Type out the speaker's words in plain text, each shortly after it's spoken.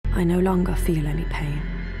I no longer feel any pain,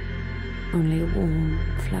 only warm,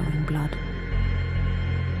 flowing blood.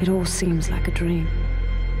 It all seems like a dream.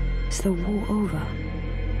 Is the war over?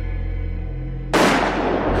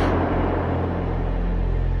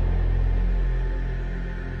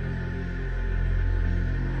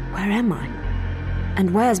 Where am I?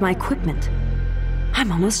 And where's my equipment?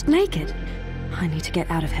 I'm almost naked. I need to get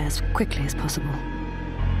out of here as quickly as possible.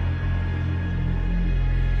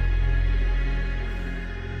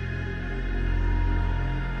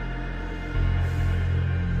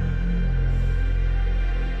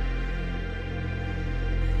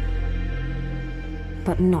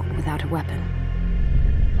 But not without a weapon.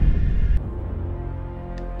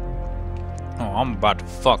 Oh, I'm about to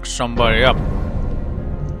fuck somebody up.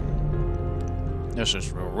 This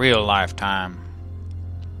is a real lifetime.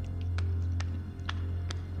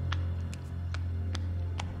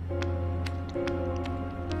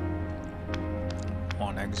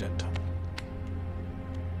 One exit.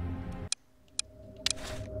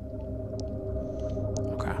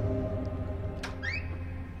 Okay.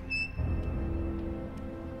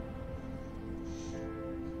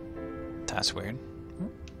 That's weird.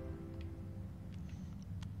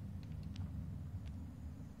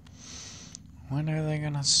 When are they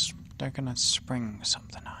gonna they're gonna spring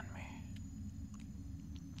something on me?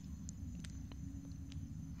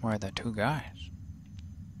 Where are the two guys?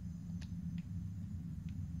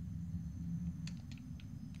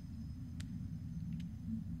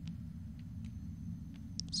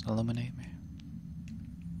 Just eliminate me.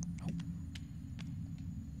 Nope.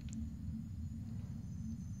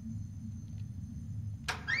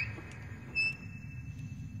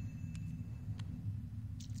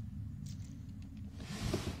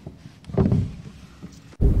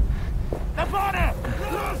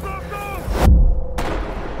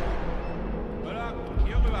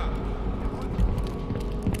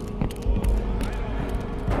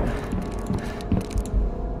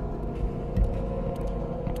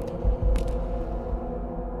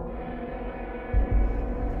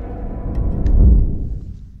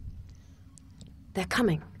 They're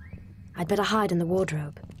coming. I'd better hide in the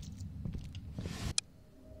wardrobe.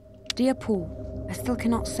 Dear Paul, I still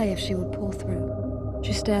cannot say if she would pull through.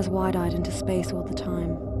 She stares wide-eyed into space all the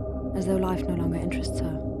time, as though life no longer interests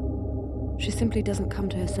her. She simply doesn't come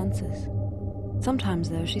to her senses. Sometimes,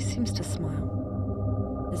 though, she seems to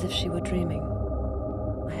smile, as if she were dreaming.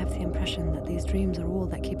 I have the impression that these dreams are all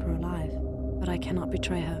that keep her alive, but I cannot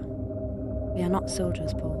betray her. We are not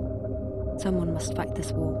soldiers, Paul. Someone must fight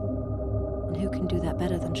this war. And who can do that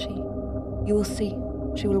better than she? You will see.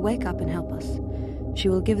 She will wake up and help us. She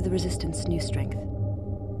will give the resistance new strength.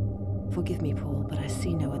 Forgive me, Paul, but I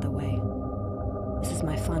see no other way. This is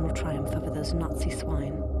my final triumph over those Nazi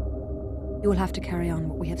swine. You will have to carry on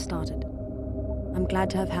what we have started. I'm glad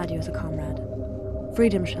to have had you as a comrade.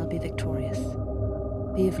 Freedom shall be victorious.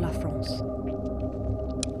 Vive la France.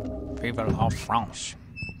 Vive la France.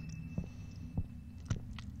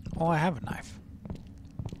 Oh, I have a knife.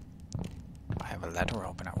 I have a letter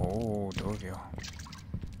opener. Oh, do you?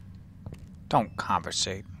 Don't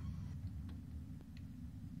conversate.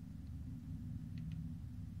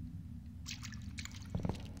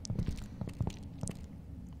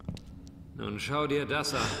 Nun schau dir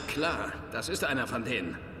das an. Klar, das ist einer von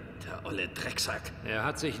denen. Der olle Drecksack. Er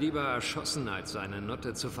hat sich lieber erschossen, als seine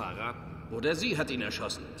Nutte zu verraten. Oder sie hat ihn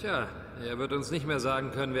erschossen. Tja, er wird uns nicht mehr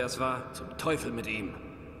sagen können, wer es war. Zum Teufel mit ihm.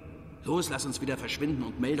 Los, lass uns wieder verschwinden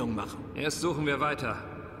und Meldung machen. Erst suchen wir weiter.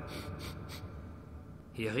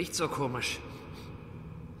 Hier riecht's so komisch.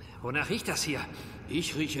 Wonach riecht das hier?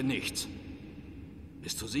 Ich rieche nichts.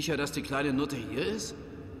 Bist du sicher, dass die kleine Nutte hier ist?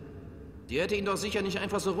 Die hätte ihn doch sicher nicht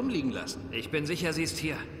einfach so rumliegen lassen. Ich bin sicher, sie ist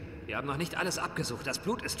hier. Wir haben noch nicht alles abgesucht. Das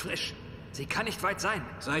Blut ist frisch. Sie kann nicht weit sein.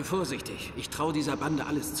 Sei vorsichtig. Ich traue dieser Bande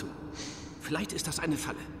alles zu. Vielleicht ist das eine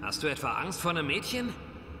Falle. Hast du etwa Angst vor einem Mädchen?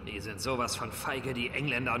 Die sind sowas von feige, die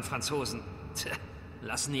Engländer und Franzosen. Tja,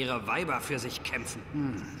 lassen ihre Weiber für sich kämpfen.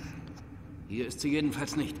 Hier ist sie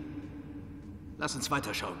jedenfalls nicht. Lass uns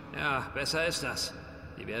weiterschauen. Ja, besser ist das.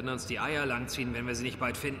 Die werden uns die Eier langziehen, wenn wir sie nicht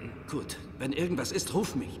bald finden. Gut, wenn irgendwas ist,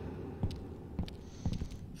 ruf mich.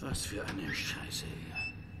 Was für eine Scheiße hier.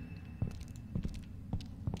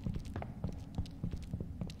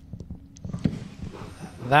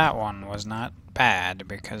 That one was not bad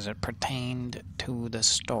because it pertained to the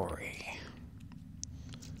story.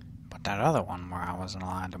 But that other one where I wasn't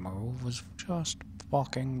allowed to move was just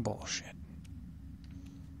fucking bullshit.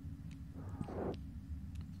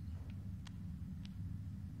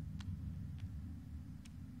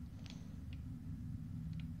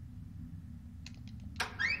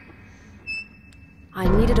 I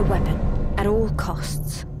needed a weapon, at all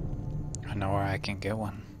costs. I know where I can get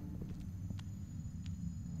one.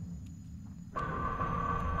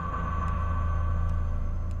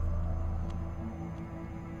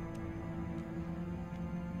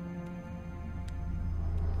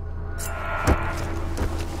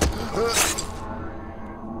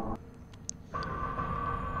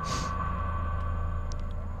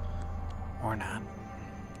 Or not.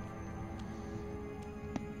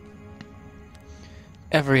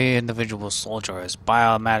 Every individual soldier is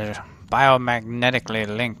biomagnetically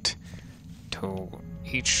linked to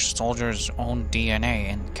each soldier's own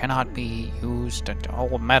DNA and cannot be used at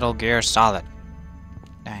all. Metal Gear Solid.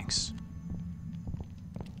 Thanks.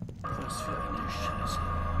 Was für eine Scheiße.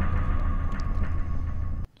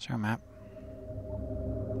 Is there a map?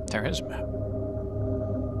 There is a map.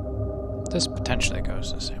 This potentially goes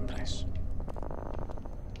to the same place.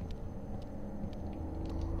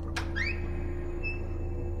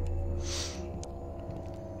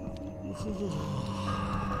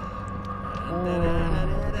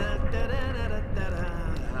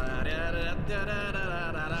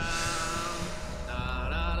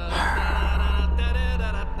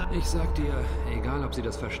 Ich sag dir, egal ob sie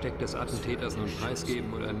das Versteck des Attentäters nun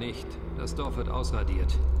preisgeben oder nicht, das Dorf wird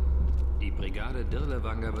ausradiert. Die Brigade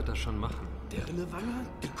Dirlewanger wird das schon machen. Dirlewanger?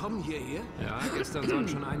 Die kommen hierher? Ja, gestern sollen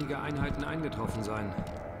schon einige Einheiten eingetroffen sein.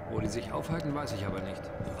 Wo die sich aufhalten, weiß ich aber nicht.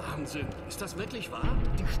 Wahnsinn. Ist das wirklich wahr?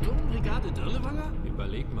 Die Sturmbrigade Dirlewanger?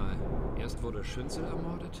 Überleg mal. Erst wurde Schünzel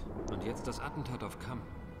ermordet und jetzt das Attentat auf Kamm.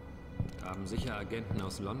 Da haben sicher Agenten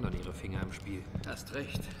aus London ihre Finger im Spiel. Hast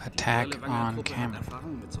recht. Attack Die Dirlewanger on Truppe Cam. hat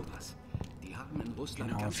Erfahrung mit sowas. Die haben in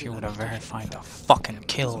Russland You know, ganz if you would viele have Stiche verified the verfolgt. fucking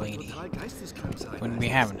kill Soll lady, total geisteskrank sein. wouldn't be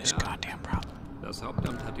having this goddamn problem. Das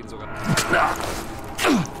Hauptamt hat ihn sogar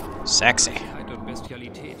Sexy. Freiheit und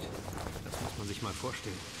Bestialität. Das muss man sich mal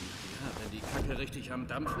vorstellen. Ja, wenn die Kacke richtig am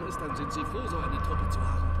Dampfen ist, dann sind sie froh, so eine Truppe zu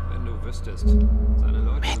haben. Wenn du wüsstest, seine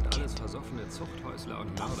Leute sind Medkit. alles versoffene Zuchthäusler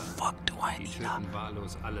und The Mörder. fuck do I Die need a töten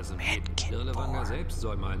wahllos alles im Leben. Medkit Dirlewanger for? selbst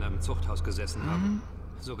soll mal in einem Zuchthaus gesessen haben.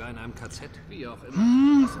 Sogar in einem KZ. Wie auch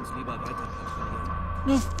immer. Lass uns lieber weiter patrouillieren.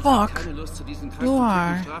 The fuck? Keine Lust, zu diesen You kranken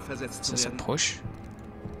are. Typen strafversetzt Is zu this a werden. push?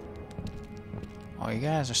 Oh, you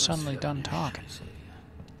guys are suddenly done talking.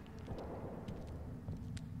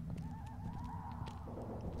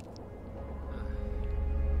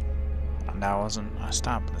 And I wasn't. I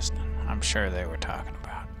stopped listening. I'm sure they were talking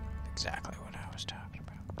about exactly what I was talking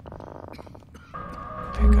about.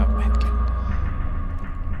 Pick up medkit.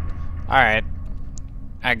 Alright.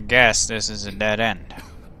 I guess this is a dead end.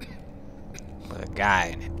 With a guy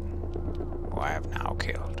in it. Who I have now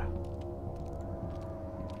killed.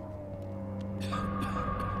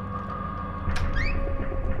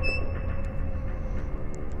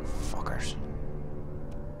 Fuckers.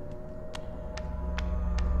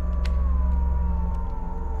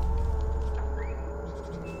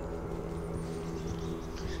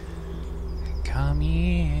 Come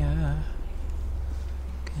here.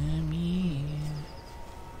 Come here.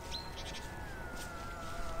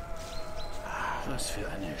 Was für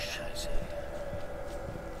eine Scheiße.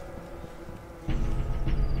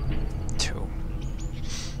 Two.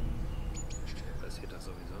 Passiert doch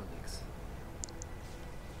sowieso nichts.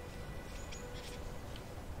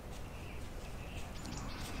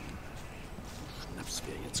 Schnaps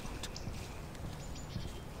wäre jetzt gut.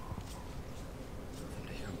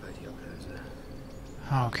 Hoffentlich kommt bald die Ablöse.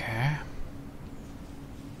 Okay.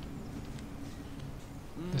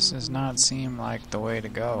 This does not seem like the way to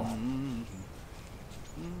go.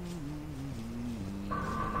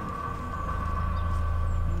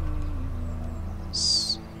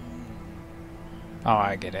 Oh,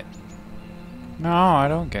 I get it. No, I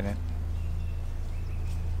don't get it.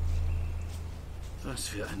 Was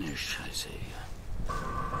für eine Scheiße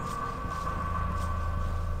hier.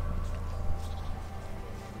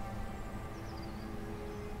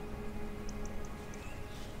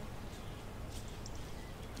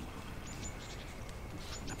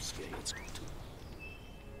 Schnaps wäre jetzt gut.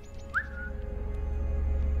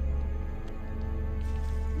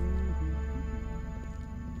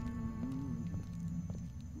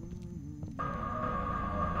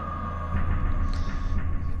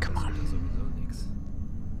 Come on. Sowieso nichts.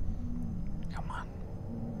 Come on.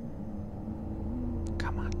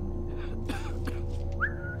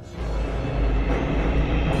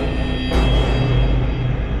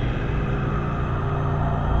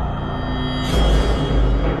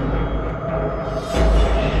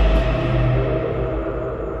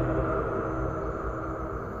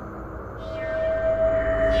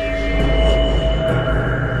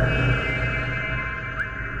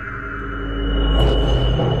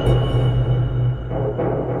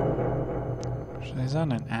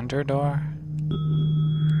 center door?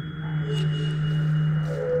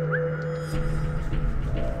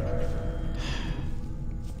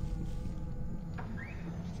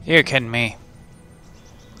 You're kidding me.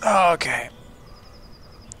 Okay.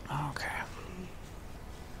 Okay.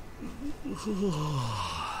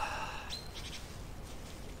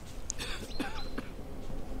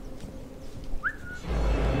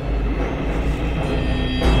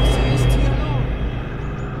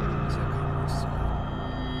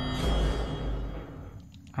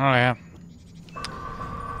 Oh yeah.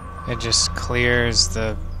 It just clears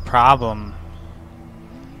the problem.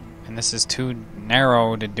 And this is too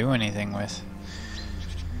narrow to do anything with.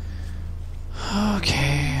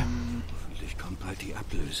 Okay. Hoffentlich kommt bald die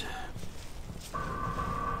Ablöse.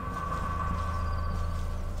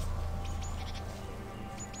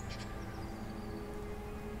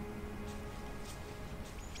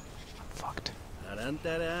 Fucked.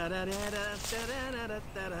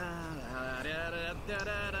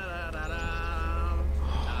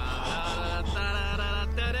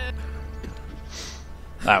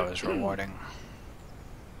 That was rewarding.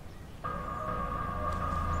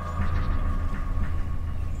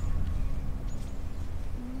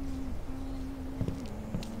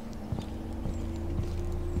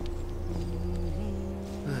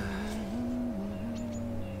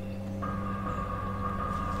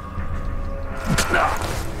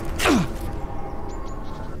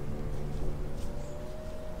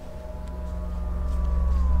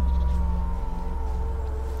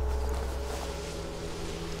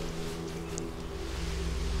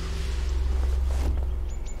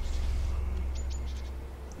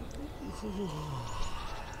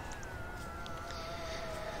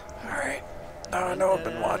 Alright. Now I know I've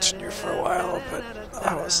been watching you for a while, but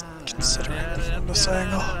I was considering from this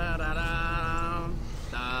angle.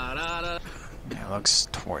 It looks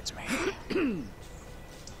towards me. And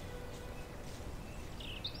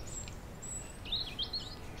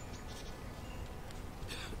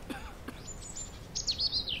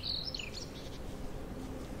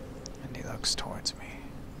he looks towards me.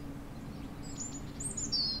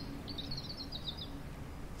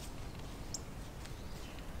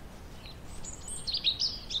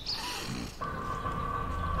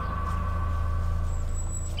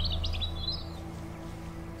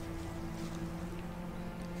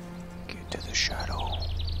 To the shadow.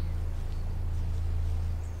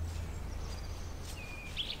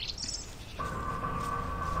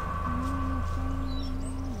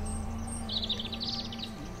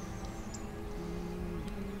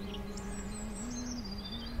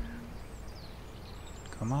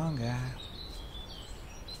 Come on, guy.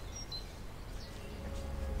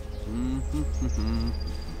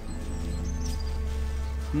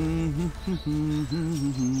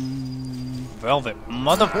 Velvet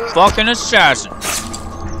motherfucking assassin.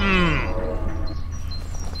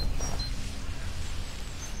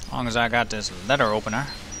 As long as I got this letter opener,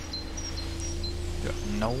 you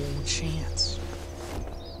have no chance.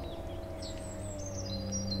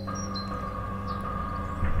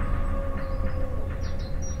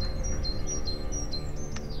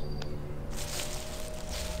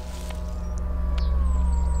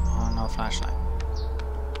 Oh, no flashlight.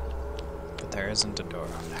 But there isn't a door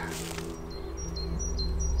up there.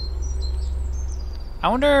 I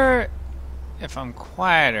wonder if I'm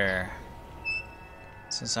quieter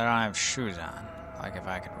since I don't have shoes on. Like if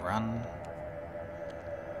I could run.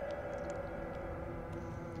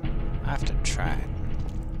 I have to try it.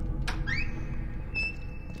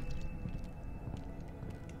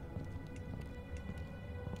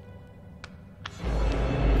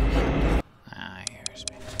 Ah, he hears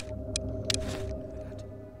me.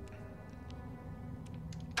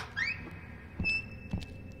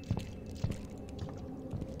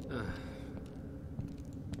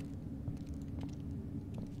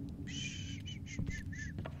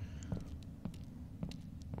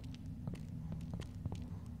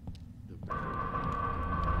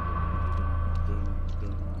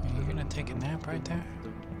 Are you gonna take a nap right there?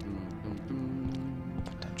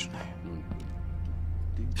 Potentially.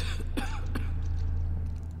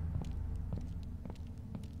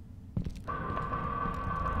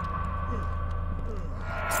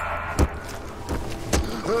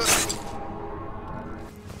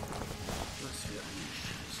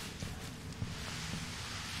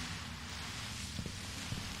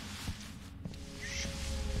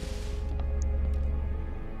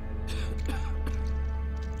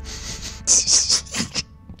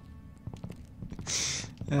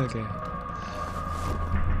 Okay.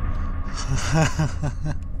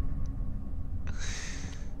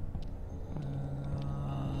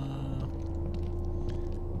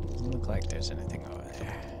 Doesn't look like there's anything over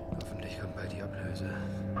there. leise.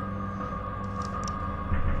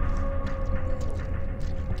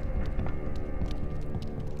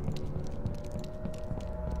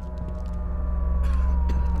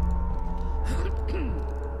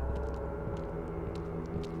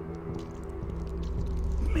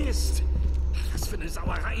 Mist! Was für eine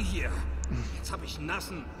Sauerei hier! Jetzt habe ich einen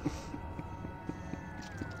Nassen.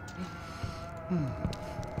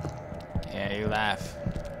 Yeah, you laugh.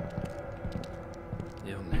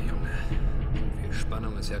 Junge, Junge. So viel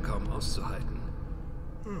Spannung ist ja kaum auszuhalten.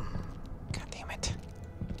 God damn it.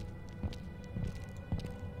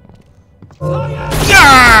 Feuer!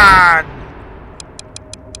 God!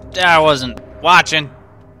 I wasn't watching.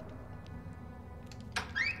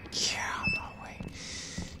 Get out of my way.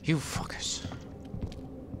 You fuckers.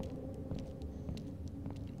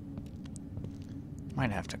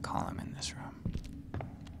 Might have to call him in this room.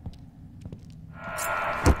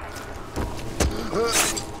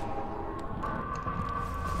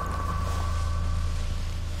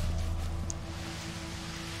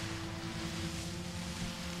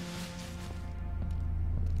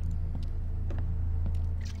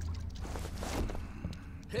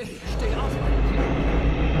 Hey, steh auf!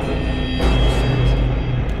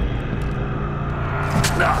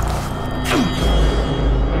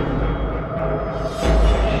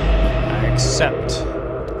 I accept.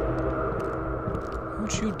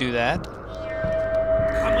 Would you do that?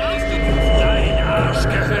 Komm raus, du! Dein Arsch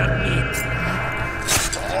gehört mir!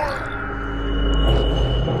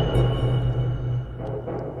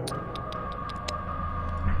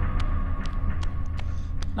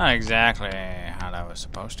 Not exactly how that was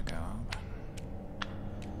supposed to go. But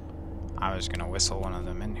I was gonna whistle one of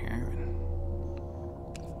them in here and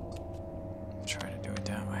try to do it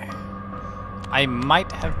that way. I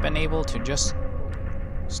might have been able to just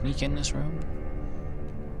sneak in this room,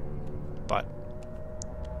 but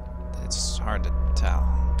it's hard to tell.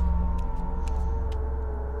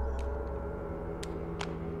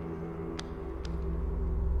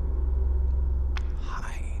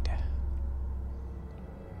 Hide.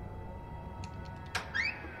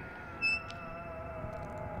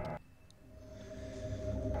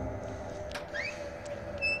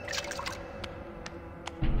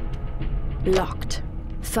 Locked.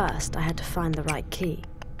 First, I had to find the right key.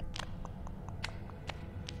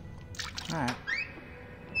 Alright.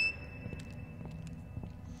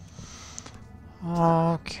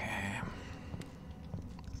 Okay.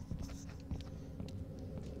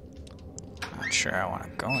 Not sure I want to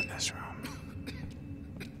go in this room.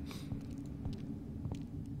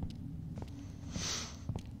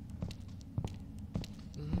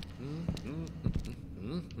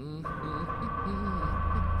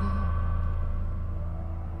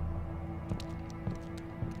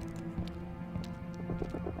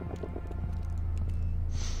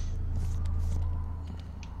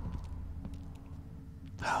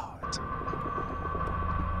 Oh, it's...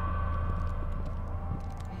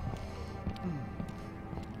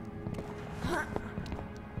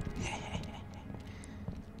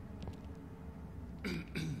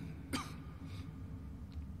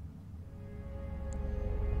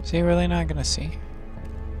 Is he really not gonna see?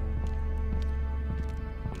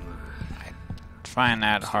 I find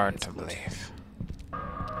that hard to believe.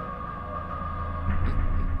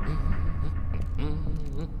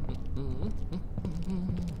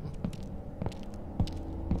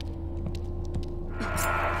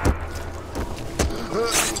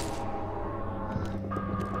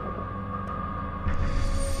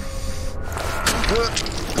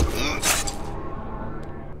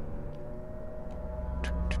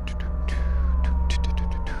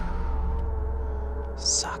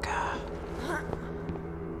 Sucker.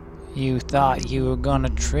 You thought you were gonna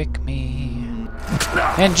trick me.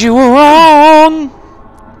 And you were wrong!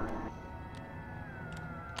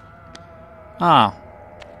 Oh.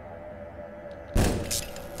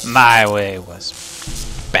 My way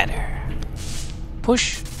was better.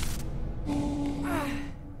 Push.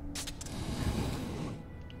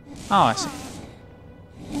 Oh, I see.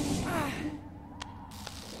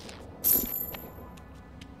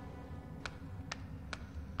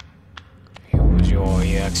 Here was your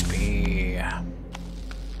EXP.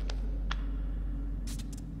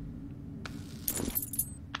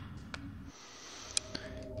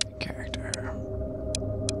 Character.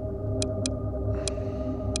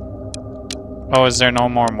 Oh, is there no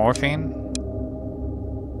more morphine?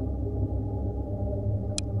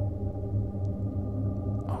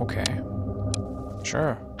 Okay.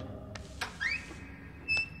 Sure.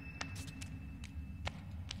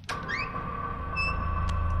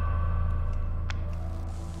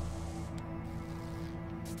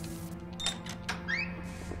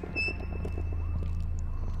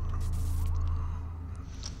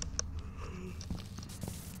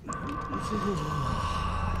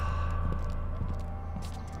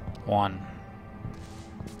 One.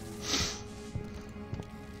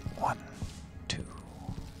 1, 2.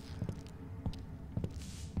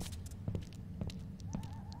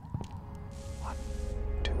 1,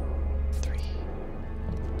 2, 3.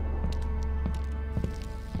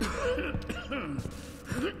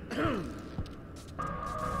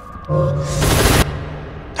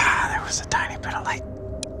 There was a tiny bit of light.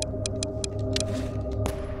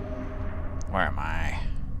 Where am I?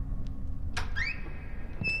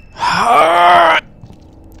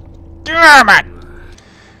 Damn it!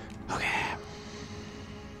 Okay.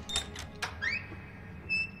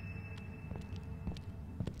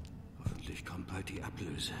 Hoffentlich kommt bald die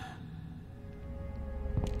Ablöse.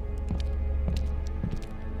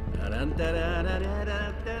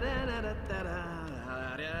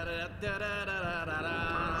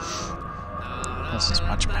 This is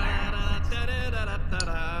much better.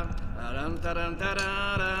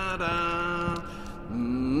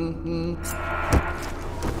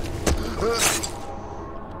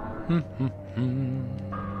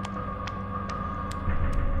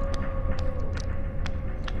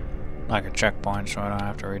 Like a checkpoint, so I don't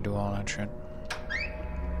have to redo all that shit.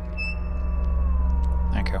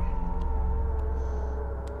 Thank you.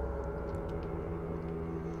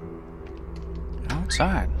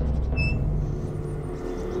 Outside.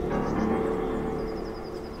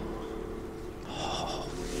 Oh,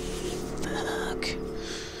 fuck.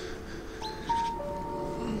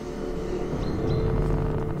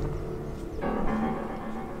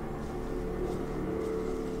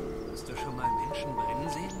 Hast du schon mal Menschen brennen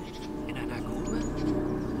sehen? In einer Grube?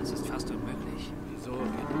 Das ist fast unmöglich. Wieso?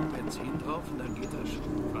 Genug Benzin drauf und dann geht das schon.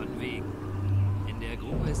 Von wegen. In der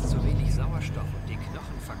Grube ist zu wenig Sauerstoff und die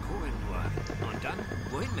Knochen verkohlen nur. Und dann,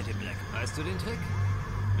 wohin mit dem Dreck? Weißt du den Trick?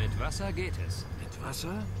 Mit Wasser geht es. Mit Wasser?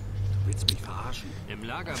 Du willst mich verarschen. Im I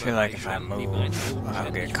Lagerbereich feel like if I schwammen die move, Brenngruben I'll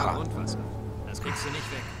ständig get voll caught. Grundwasser. Das kriegst du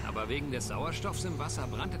nicht weg. Aber wegen des Sauerstoffs im Wasser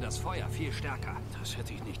brannte das Feuer viel stärker. Das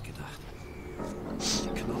hätte ich nicht gedacht. Die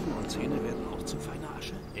Knochen und Zähne werden auch zu feiner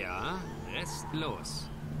Asche? Ja, restlos.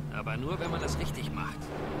 Aber nur, wenn man das richtig macht.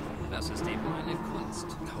 Das ist eben eine Kunst.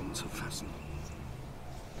 Kaum zu fassen.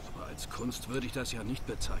 Aber als Kunst würde ich das ja nicht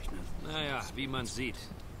bezeichnen. Naja, wie man sieht.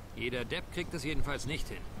 Jeder Depp kriegt es jedenfalls nicht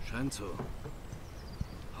hin. Scheint so.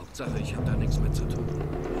 Hauptsache, ich habe da nichts mit zu tun.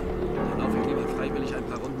 Dann laufe ich lieber freiwillig ein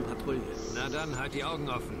paar Runden Patrouille. Na dann, halt die Augen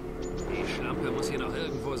offen. Die Schlampe muss hier noch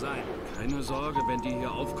irgendwo sein. Keine Sorge, wenn die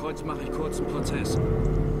hier aufkreuzt, mache ich kurz einen Prozess.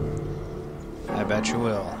 I bet you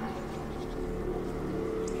will.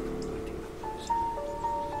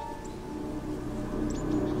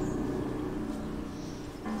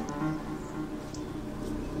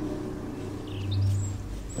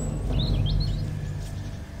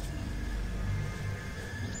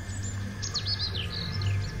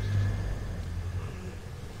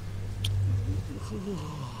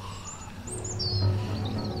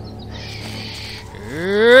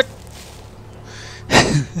 Shit.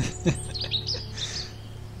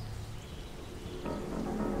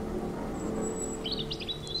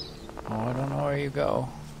 Oh, I don't know where you go.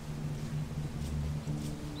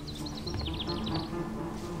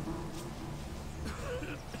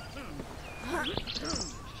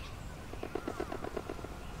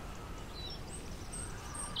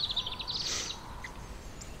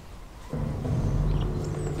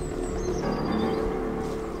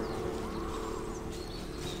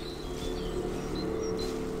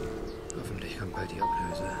 Hoffentlich kommt bald die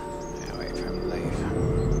Ablöse. Yeah, wait for him to leave.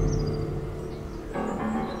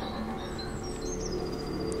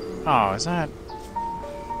 Oh, is that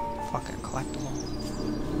fucking collectible?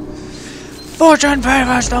 Fortune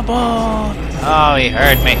favors the bold! Oh, he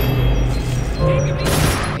heard me.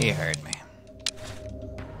 He heard me.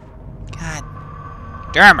 God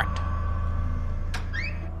damn it!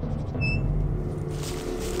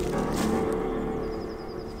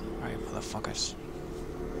 Alright, motherfuckers.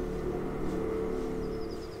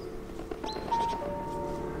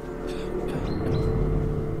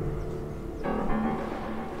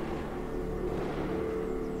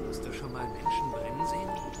 Hast du schon mal Menschen brennen sehen?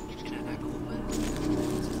 In einer Grube?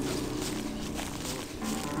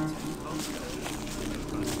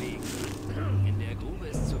 Von wegen. In der Grube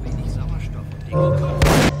ist zu wenig Sauerstoff und die Knochen.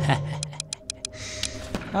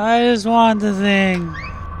 I just want the thing.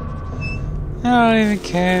 I don't even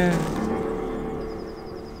care.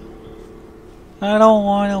 I don't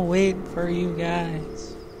want to wait for you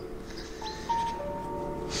guys.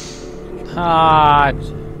 Ah,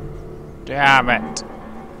 damn it.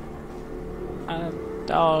 I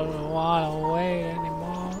don't want to wait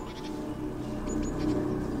anymore.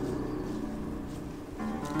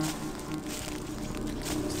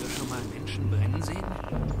 Menschen brennen sehen?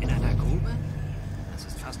 In einer Grube? Das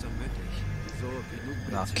ist fast unmöglich. So, genug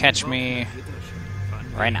Well, Benzin catch braucht me kein Gitterchen.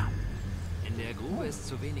 right now. In der Grube ist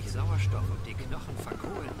zu wenig Sauerstoff und die Knochen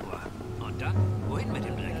verkohlen nur. Und dann, wohin mit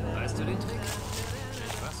dem Dreck? Weißt du den Trick?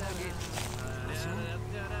 Mit Wasser geht es. Wasser?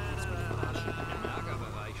 Willst du mich verarschen? Im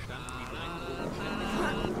Lagerbereich standen die Brenngruben ständig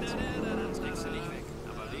voll. Das kriegst du nicht weg.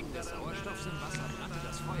 Aber wegen des Sauerstoffs im Wasser brannte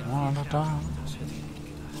das Feuer viel stärker. Das hätte ich nicht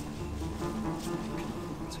gedacht.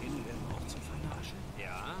 Die Zähne werden auch zum Vernaschen.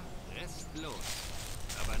 Ja, restlos.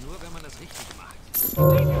 Aber nur, wenn man das richtig macht.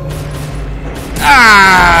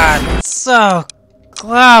 Ah, that's so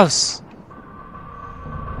close.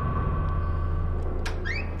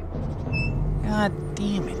 God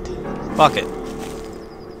damn it. Fuck it.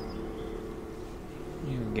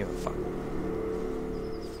 You don't give a fuck.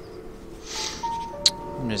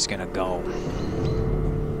 I'm just gonna go.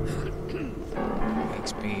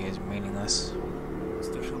 XP is meaningless.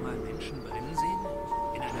 Hast du schon mal Menschen brennen sehen?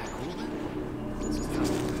 In einer Grube? Das ist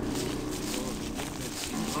fast unmöglich. So, genug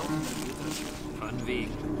Benzin braucht kein Gitterchen. Von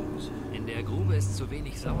wegen. In der Grube ist zu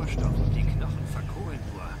wenig Sauerstoff und die Knochen verkohlen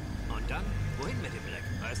nur. Und dann, wohin mit dem Dreck?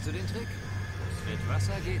 Weißt du den Trick? Mit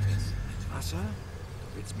Wasser geht es. Mit Wasser?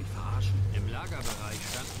 Du willst mich verarschen? Im Lagerbereich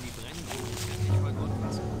standen die Brenngruben ständig voll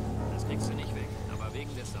Grundwasser. Das kriegst du nicht weg. Aber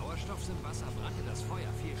wegen des Sauerstoffs im Wasser brannte das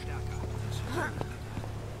Feuer viel stärker. Das hätte ich nicht gedacht.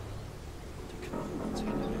 Und die Knochen und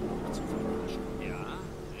Zähne werden auch zum Vernaschen. Ja,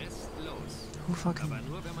 restlos. Who fucking... Aber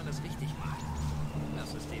nur, wenn man es richtig macht. Das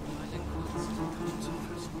ist eben eine Kunst.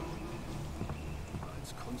 Als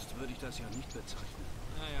Kunst würde ich das ja nicht bezeichnen.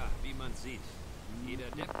 Naja, wie man sieht. Jeder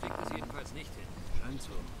Depp kriegt es jedenfalls nicht hin. Scheint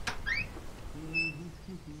so.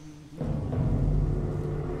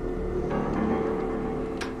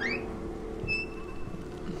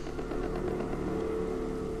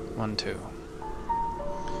 One, two.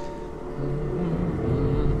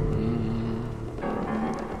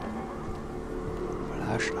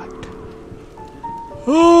 Flashlight.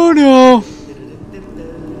 Oh no!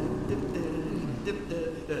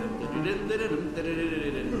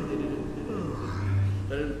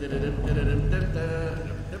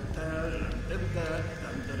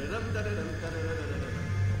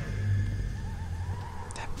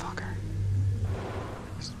 That fucker.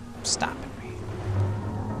 He's stopping me.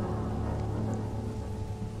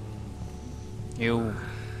 You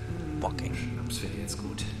fucking Schnaps wäre jetzt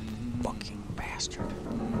gut. fucking bastard.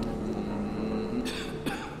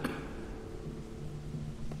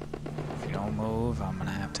 If you don't move, I'm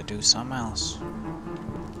gonna have to do something else.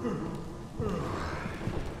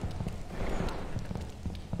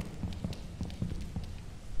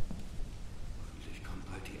 Hoffentlich kommt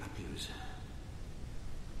bald die Ablöse.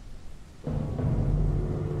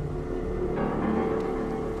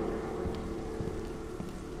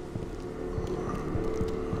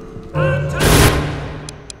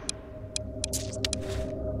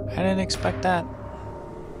 I didn't expect that.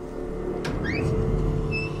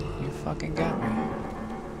 You fucking got me.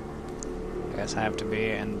 I guess I have to be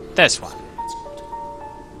in this one.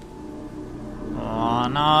 Oh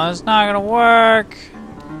no, it's not gonna work.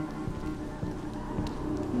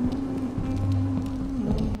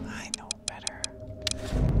 I know better.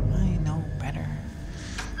 I know better.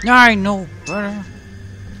 I know better.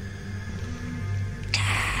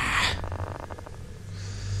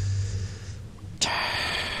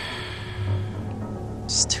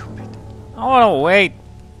 Stupid. I wanna wait.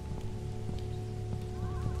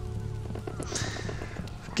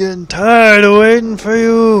 I'm getting tired of waiting for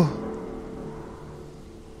you.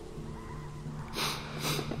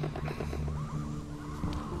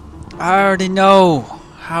 I already know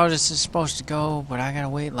how this is supposed to go, but I gotta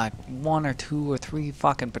wait like 1 or 2 or 3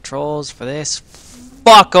 fucking patrols for this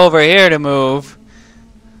fuck over here to move.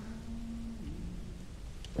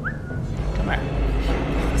 Come here.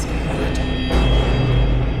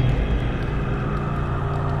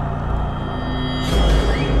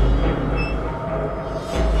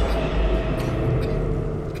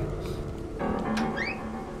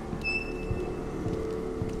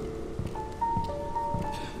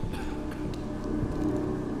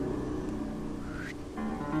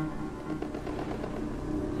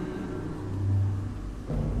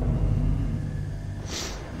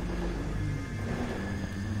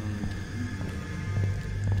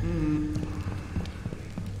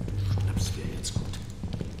 Schnaps wäre jetzt gut.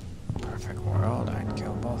 Perfect world, I'd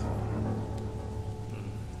kill both of them.